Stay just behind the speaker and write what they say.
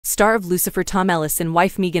star of Lucifer. Tom Ellis and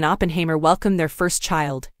wife Meaghan Oppenheimer welcomed their first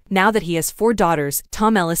child. Now that he has 4 daughters,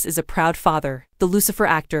 Tom Ellis is a proud father. The Lucifer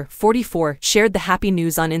actor, 44, shared the happy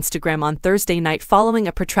news on Instagram on Thursday night following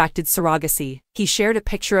a protracted surrogacy. He shared a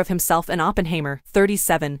picture of himself and Oppenheimer,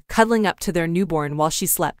 37, cuddling up to their newborn while she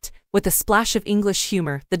slept. With a splash of English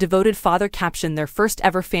humor, the devoted father captioned their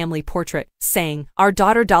first-ever family portrait, saying, "Our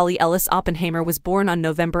daughter Dolly Ellis Oppenheimer was born on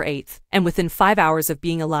November 8th, and within 5 hours of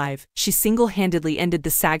being alive, she single-handedly ended the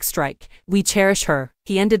SAG strike. We cherish her."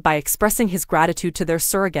 He ended by expressing his gratitude to their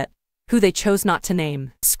surrogate, who they chose not to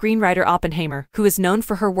name. Screenwriter Oppenheimer, who is known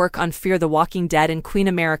for her work on Fear the Walking Dead and Queen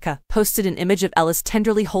America, posted an image of Ellis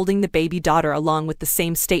tenderly holding the baby daughter along with the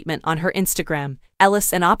same statement on her Instagram.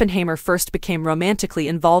 Ellis and Oppenheimer first became romantically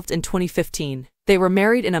involved in 2015. They were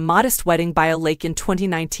married in a modest wedding by a lake in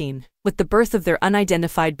 2019. With the birth of their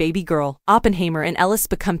unidentified baby girl, Oppenheimer and Ellis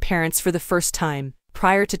become parents for the first time.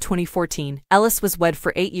 Prior to 2014, Ellis was wed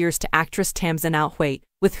for 8 years to actress Tamsin Outhwaite,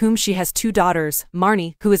 with whom she has 2 daughters,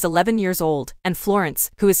 Marnie, who is 11 years old, and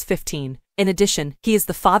Florence, who is 15. In addition, he is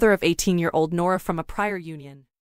the father of 18-year-old Nora from a prior union.